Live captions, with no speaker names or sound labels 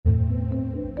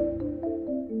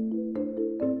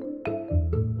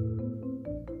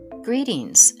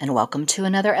Greetings, and welcome to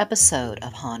another episode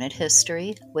of Haunted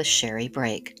History with Sherry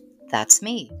Brake. That's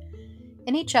me.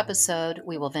 In each episode,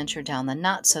 we will venture down the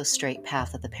not-so-straight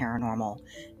path of the paranormal,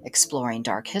 exploring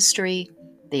dark history,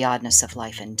 the oddness of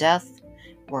life and death.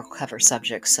 We'll cover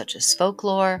subjects such as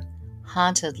folklore,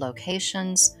 haunted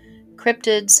locations,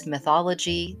 cryptids,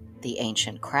 mythology, the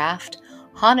ancient craft,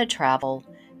 haunted travel,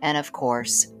 and of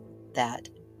course, that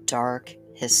dark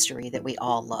history that we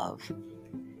all love.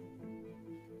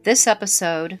 This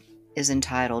episode is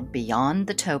entitled Beyond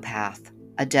the Towpath,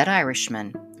 a Dead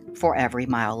Irishman for Every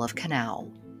Mile of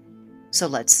Canal. So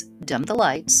let's dim the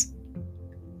lights,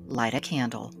 light a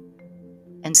candle,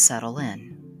 and settle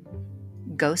in.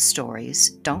 Ghost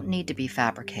stories don't need to be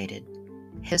fabricated.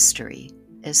 History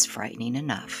is frightening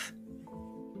enough.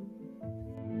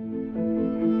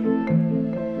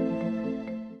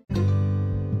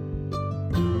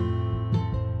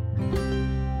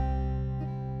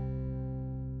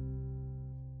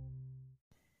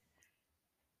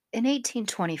 In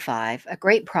 1825, a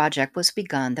great project was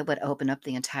begun that would open up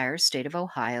the entire state of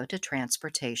Ohio to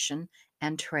transportation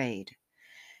and trade.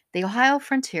 The Ohio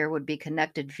frontier would be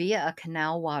connected via a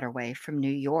canal waterway from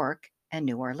New York and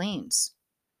New Orleans.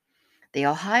 The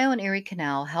Ohio and Erie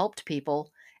Canal helped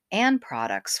people and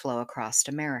products flow across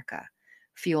America,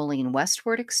 fueling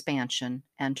westward expansion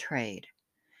and trade.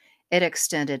 It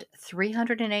extended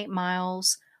 308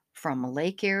 miles from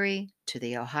Lake Erie to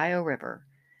the Ohio River.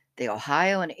 The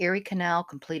Ohio and Erie Canal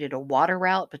completed a water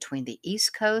route between the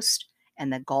East Coast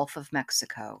and the Gulf of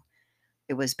Mexico.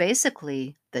 It was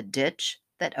basically the ditch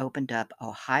that opened up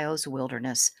Ohio's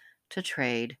wilderness to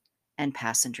trade and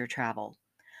passenger travel.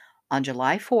 On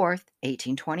July 4th,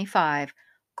 1825,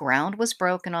 ground was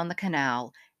broken on the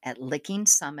canal at Licking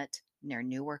Summit near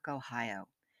Newark, Ohio.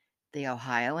 The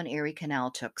Ohio and Erie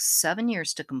Canal took 7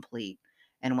 years to complete,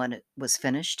 and when it was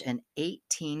finished in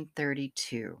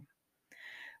 1832.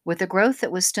 With the growth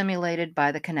that was stimulated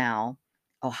by the canal,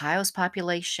 Ohio's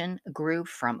population grew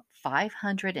from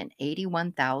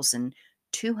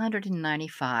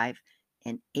 581,295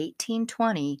 in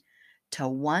 1820 to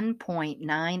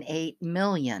 1.98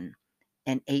 million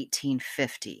in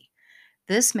 1850.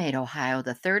 This made Ohio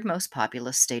the third most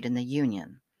populous state in the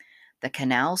Union. The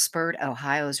canal spurred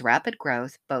Ohio's rapid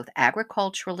growth both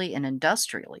agriculturally and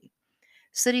industrially.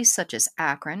 Cities such as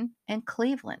Akron and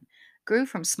Cleveland grew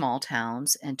from small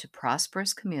towns into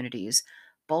prosperous communities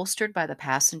bolstered by the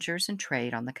passengers and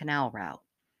trade on the canal route.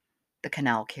 The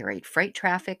canal carried freight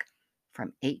traffic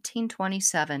from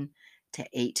 1827 to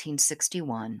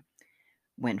 1861,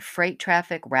 when freight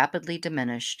traffic rapidly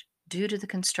diminished due to the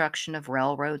construction of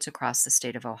railroads across the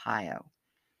state of Ohio.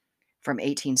 From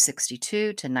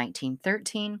 1862 to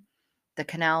 1913, the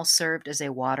canal served as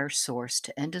a water source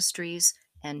to industries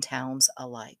and towns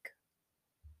alike.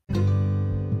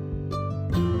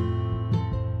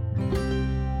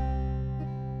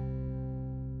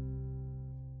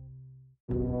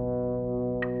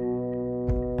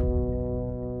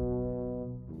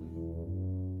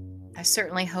 I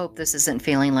certainly hope this isn't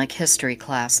feeling like history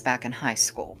class back in high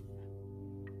school.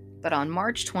 But on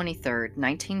March 23,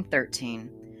 1913,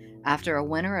 after a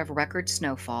winter of record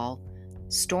snowfall,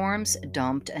 storms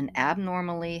dumped an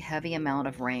abnormally heavy amount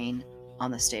of rain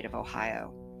on the state of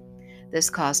Ohio.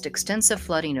 This caused extensive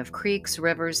flooding of creeks,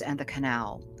 rivers, and the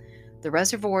canal. The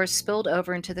reservoirs spilled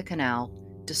over into the canal,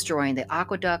 destroying the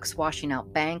aqueducts, washing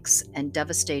out banks, and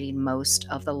devastating most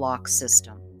of the lock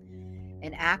system.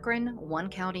 In Akron,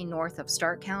 one county north of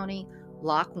Stark County,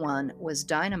 Lock 1 was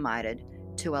dynamited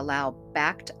to allow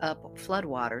backed-up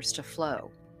floodwaters to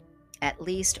flow. At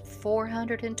least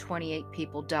 428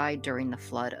 people died during the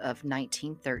flood of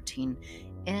 1913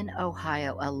 in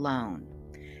Ohio alone,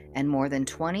 and more than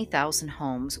 20,000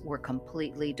 homes were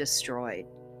completely destroyed.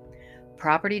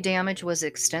 Property damage was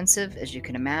extensive, as you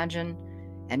can imagine,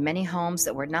 and many homes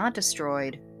that were not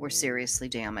destroyed were seriously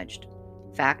damaged.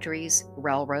 Factories,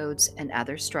 railroads, and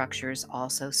other structures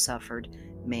also suffered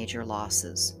major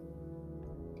losses.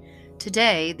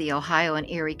 Today, the Ohio and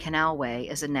Erie Canalway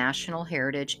is a National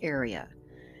Heritage Area.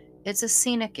 It's a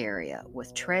scenic area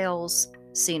with trails,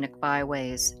 scenic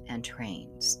byways, and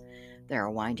trains. There are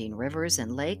winding rivers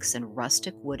and lakes and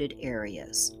rustic wooded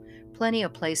areas. Plenty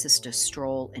of places to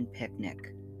stroll and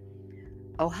picnic.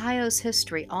 Ohio's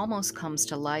history almost comes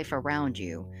to life around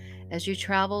you as you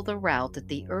travel the route that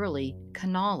the early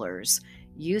canalers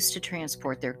used to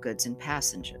transport their goods and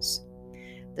passengers.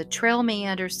 The trail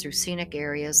meanders through scenic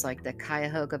areas like the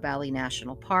Cuyahoga Valley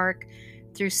National Park,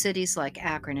 through cities like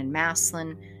Akron and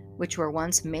Massillon, which were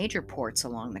once major ports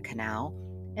along the canal,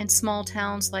 and small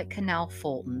towns like Canal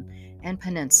Fulton and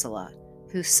Peninsula,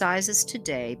 whose sizes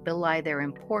today belie their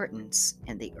importance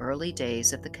in the early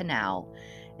days of the canal,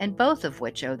 and both of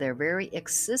which owe their very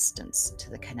existence to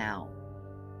the canal.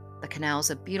 The canal is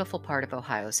a beautiful part of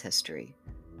Ohio's history,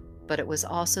 but it was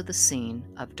also the scene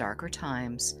of darker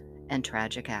times and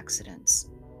tragic accidents.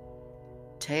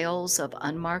 Tales of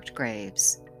unmarked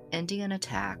graves, Indian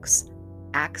attacks,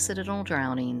 accidental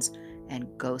drownings, and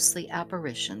ghostly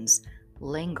apparitions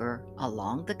linger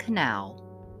along the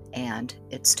canal and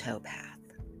its towpath.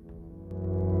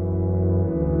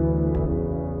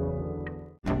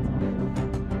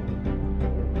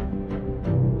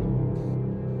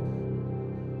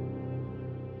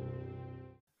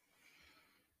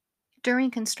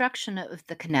 During construction of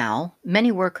the canal,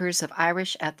 many workers of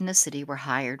Irish ethnicity were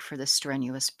hired for the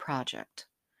strenuous project.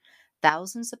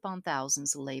 Thousands upon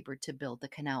thousands labored to build the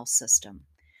canal system.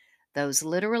 Those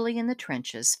literally in the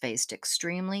trenches faced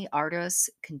extremely arduous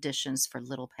conditions for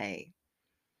little pay.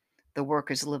 The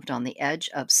workers lived on the edge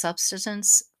of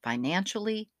subsistence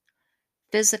financially,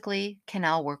 physically.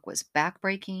 Canal work was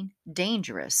backbreaking,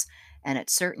 dangerous, and at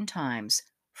certain times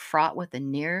fraught with the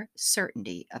near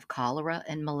certainty of cholera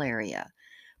and malaria,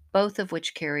 both of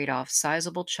which carried off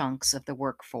sizable chunks of the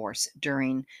workforce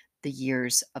during the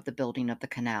years of the building of the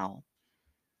canal.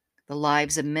 The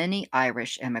lives of many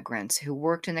Irish immigrants who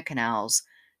worked in the canals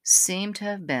seem to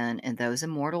have been, in those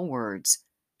immortal words,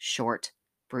 short,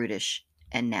 brutish,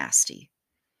 and nasty.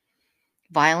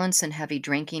 Violence and heavy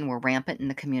drinking were rampant in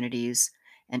the communities,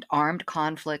 and armed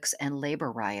conflicts and labor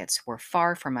riots were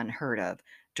far from unheard of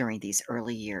during these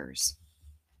early years.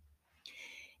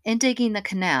 In digging the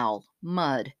canal,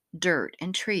 mud, dirt,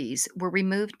 and trees were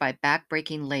removed by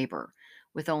backbreaking labor,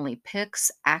 with only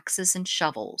picks, axes, and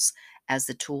shovels as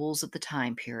the tools of the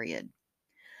time period.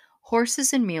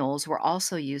 Horses and mules were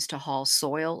also used to haul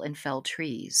soil and fell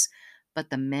trees, but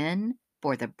the men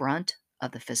bore the brunt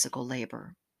of the physical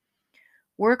labor.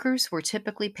 Workers were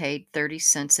typically paid 30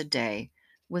 cents a day,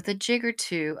 with a jig or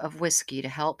two of whiskey to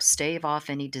help stave off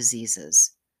any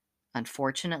diseases.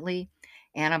 Unfortunately,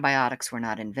 antibiotics were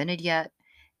not invented yet,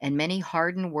 and many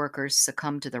hardened workers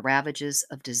succumbed to the ravages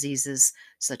of diseases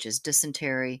such as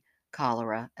dysentery,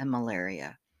 cholera, and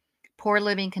malaria. Poor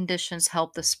living conditions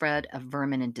helped the spread of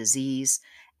vermin and disease,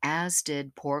 as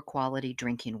did poor quality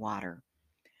drinking water.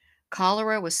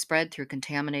 Cholera was spread through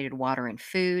contaminated water and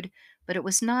food, but it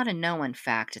was not a known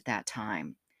fact at that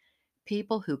time.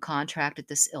 People who contracted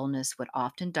this illness would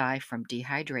often die from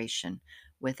dehydration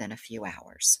within a few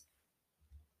hours.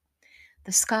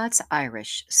 The Scots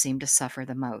Irish seem to suffer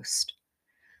the most.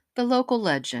 The local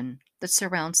legend that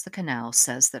surrounds the canal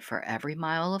says that for every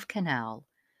mile of canal,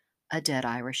 a dead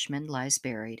Irishman lies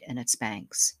buried in its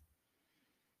banks.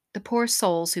 The poor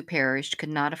souls who perished could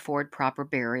not afford proper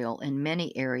burial in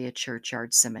many area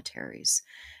churchyard cemeteries,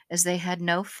 as they had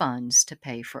no funds to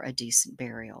pay for a decent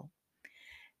burial.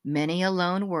 Many a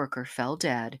lone worker fell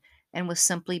dead and was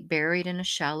simply buried in a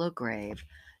shallow grave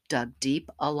dug deep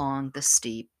along the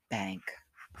steep bank.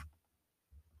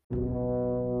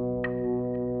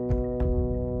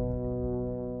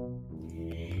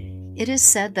 It is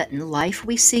said that in life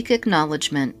we seek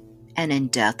acknowledgement, and in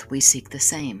death we seek the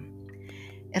same.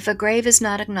 If a grave is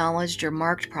not acknowledged or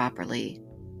marked properly,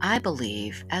 I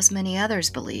believe, as many others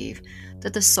believe,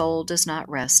 that the soul does not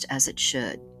rest as it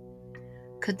should.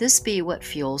 Could this be what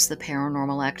fuels the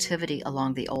paranormal activity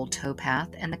along the old towpath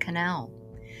and the canal?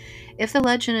 If the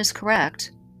legend is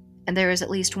correct, and there is at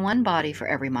least one body for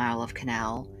every mile of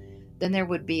canal, then there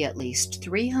would be at least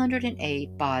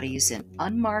 308 bodies in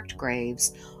unmarked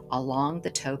graves along the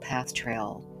towpath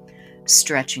trail,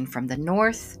 stretching from the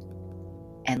north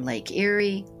and Lake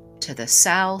Erie to the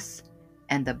south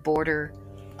and the border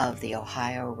of the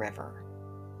Ohio River.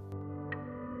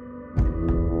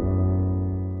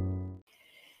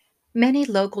 Many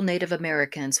local Native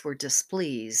Americans were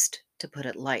displeased, to put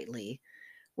it lightly,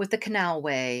 with the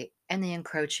canalway and the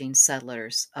encroaching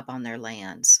settlers upon their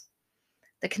lands.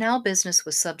 The canal business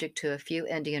was subject to a few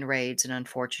Indian raids and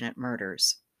unfortunate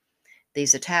murders.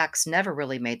 These attacks never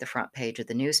really made the front page of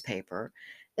the newspaper,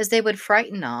 as they would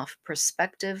frighten off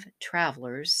prospective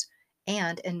travelers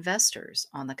and investors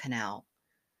on the canal.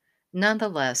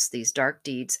 Nonetheless, these dark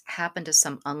deeds happened to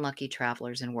some unlucky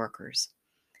travelers and workers.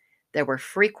 There were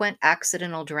frequent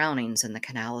accidental drownings in the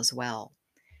canal as well.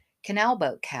 Canal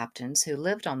boat captains who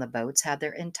lived on the boats had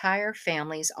their entire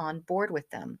families on board with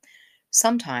them,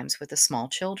 sometimes with the small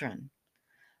children.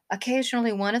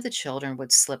 Occasionally, one of the children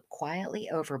would slip quietly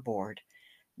overboard,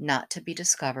 not to be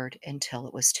discovered until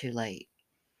it was too late.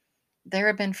 There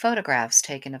have been photographs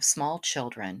taken of small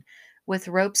children with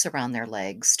ropes around their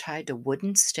legs tied to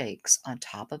wooden stakes on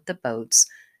top of the boats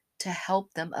to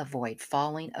help them avoid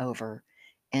falling over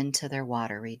into their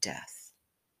watery death.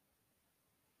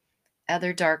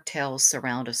 Other dark tales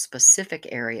surround a specific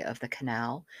area of the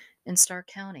canal in Stark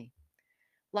County.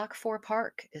 Lock 4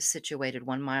 Park is situated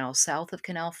 1 mile south of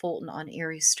Canal Fulton on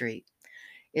Erie Street.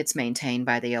 It's maintained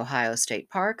by the Ohio State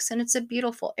Parks, and it's a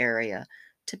beautiful area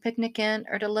to picnic in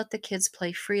or to let the kids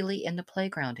play freely in the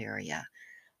playground area.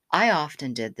 I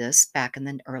often did this back in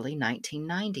the early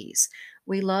 1990s.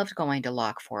 We loved going to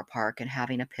Lock 4 Park and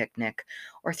having a picnic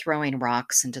or throwing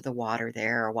rocks into the water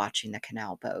there or watching the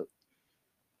canal boat.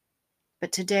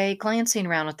 But today, glancing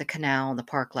around at the canal and the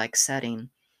park-like setting,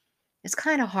 it's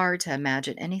kind of hard to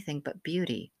imagine anything but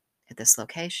beauty at this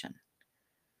location.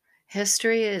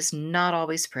 History is not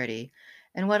always pretty,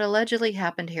 and what allegedly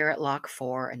happened here at Lock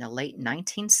 4 in the late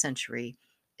 19th century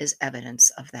is evidence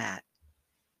of that.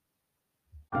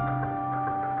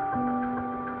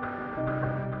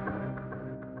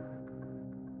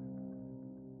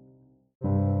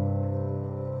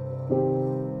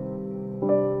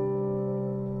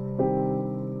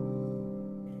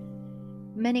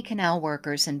 Many canal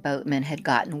workers and boatmen had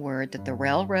gotten word that the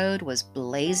railroad was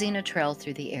blazing a trail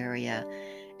through the area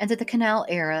and that the canal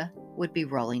era would be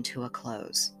rolling to a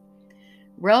close.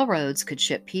 Railroads could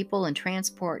ship people and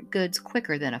transport goods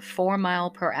quicker than a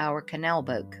 4-mile-per-hour canal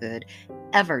boat could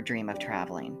ever dream of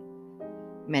traveling.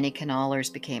 Many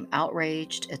canalers became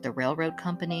outraged at the railroad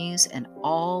companies and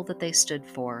all that they stood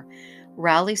for.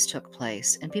 Rallies took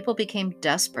place, and people became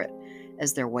desperate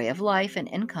as their way of life and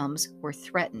incomes were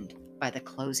threatened by the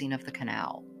closing of the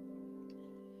canal.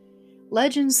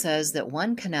 Legend says that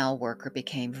one canal worker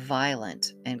became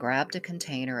violent and grabbed a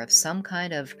container of some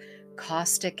kind of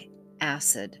caustic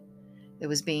acid that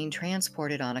was being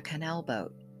transported on a canal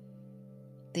boat.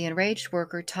 The enraged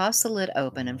worker tossed the lid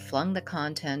open and flung the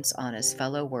contents on his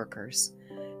fellow workers,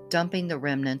 dumping the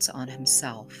remnants on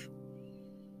himself.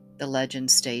 The legend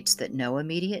states that no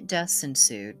immediate deaths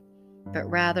ensued, but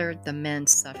rather the men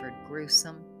suffered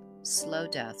gruesome, slow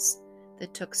deaths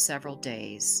that took several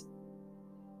days.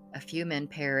 A few men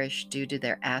perished due to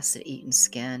their acid-eaten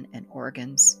skin and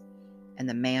organs, and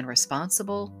the man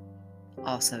responsible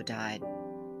also died.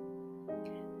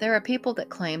 There are people that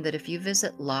claim that if you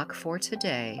visit Lock 4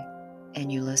 today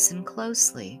and you listen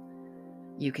closely,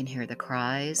 you can hear the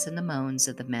cries and the moans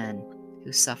of the men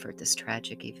who suffered this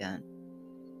tragic event.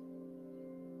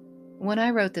 When I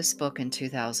wrote this book in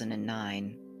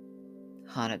 2009,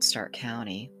 Haunted Stark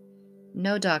County,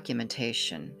 no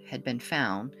documentation had been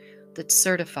found that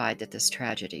certified that this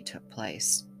tragedy took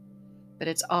place, but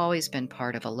it's always been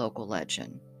part of a local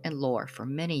legend and lore for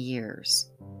many years.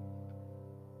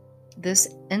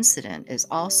 This incident is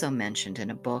also mentioned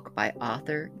in a book by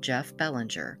author Jeff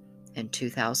Bellinger in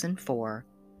 2004.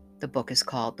 The book is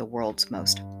called The World's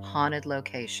Most Haunted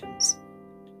Locations.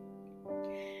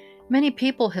 Many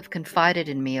people have confided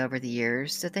in me over the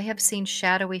years that they have seen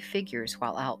shadowy figures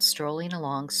while out strolling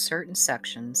along certain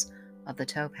sections of the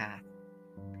Towpath.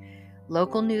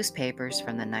 Local newspapers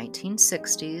from the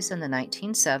 1960s and the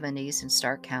 1970s in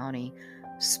Stark County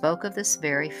spoke of this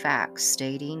very fact,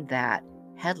 stating that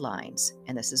headlines,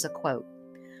 and this is a quote,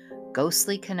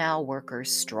 "Ghostly canal workers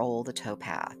stroll the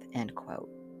towpath," end quote.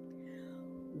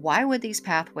 Why would these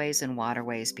pathways and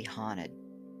waterways be haunted?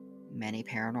 Many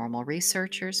paranormal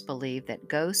researchers believe that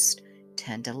ghosts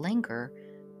tend to linger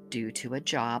due to a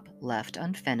job left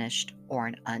unfinished or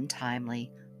an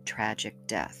untimely, tragic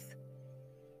death.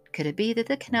 Could it be that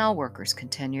the canal workers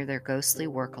continue their ghostly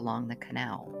work along the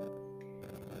canal?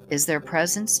 Is their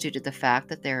presence due to the fact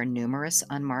that there are numerous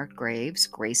unmarked graves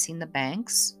gracing the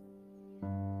banks?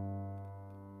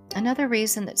 Another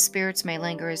reason that spirits may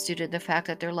linger is due to the fact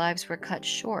that their lives were cut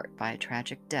short by a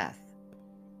tragic death.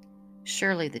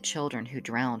 Surely the children who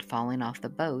drowned falling off the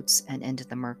boats and into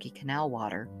the murky canal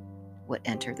water would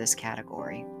enter this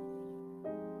category.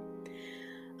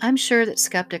 I'm sure that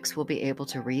skeptics will be able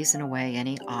to reason away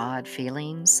any odd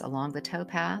feelings along the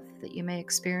towpath that you may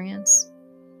experience.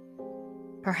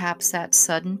 Perhaps that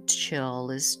sudden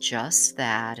chill is just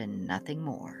that and nothing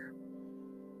more.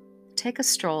 Take a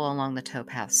stroll along the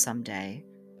towpath someday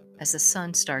as the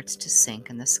sun starts to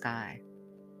sink in the sky.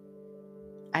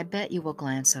 I bet you will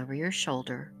glance over your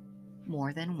shoulder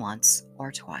more than once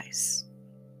or twice.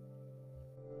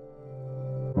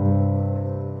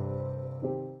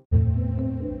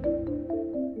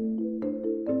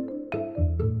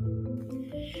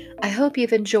 I hope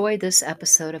you've enjoyed this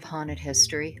episode of Haunted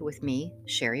History with me,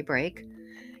 Sherry Brake.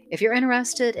 If you're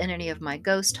interested in any of my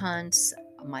ghost hunts,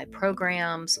 my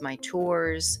programs, my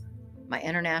tours, my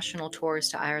international tours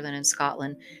to Ireland and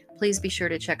Scotland, please be sure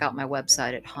to check out my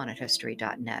website at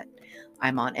hauntedhistory.net.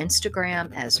 I'm on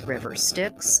Instagram as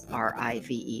Riverstix,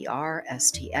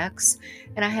 Riverstx,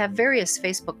 and I have various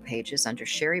Facebook pages under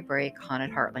Sherry Brake Haunted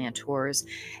Heartland Tours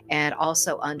and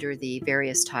also under the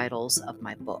various titles of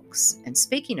my books. And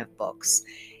speaking of books,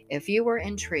 if you were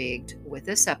intrigued with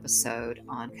this episode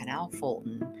on Canal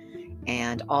Fulton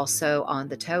and also on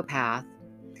the Towpath,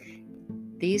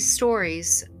 these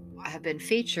stories have been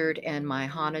featured in my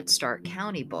Haunted Stark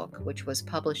County book, which was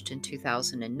published in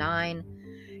 2009.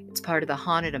 It's part of the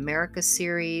Haunted America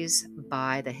series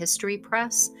by the History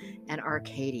Press and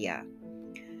Arcadia.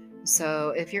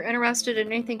 So if you're interested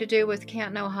in anything to do with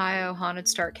Canton, Ohio, Haunted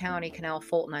Stark County, Canal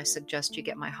Fulton, I suggest you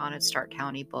get my Haunted Stark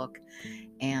County book,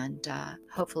 and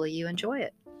hopefully you enjoy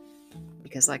it.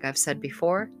 Because like I've said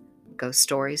before, ghost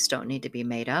stories don't need to be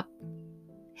made up.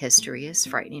 History is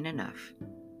frightening enough.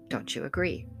 Don't you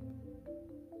agree?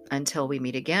 Until we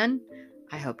meet again,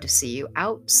 I hope to see you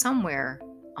out somewhere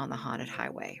on the haunted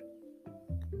highway.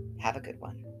 Have a good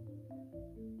one.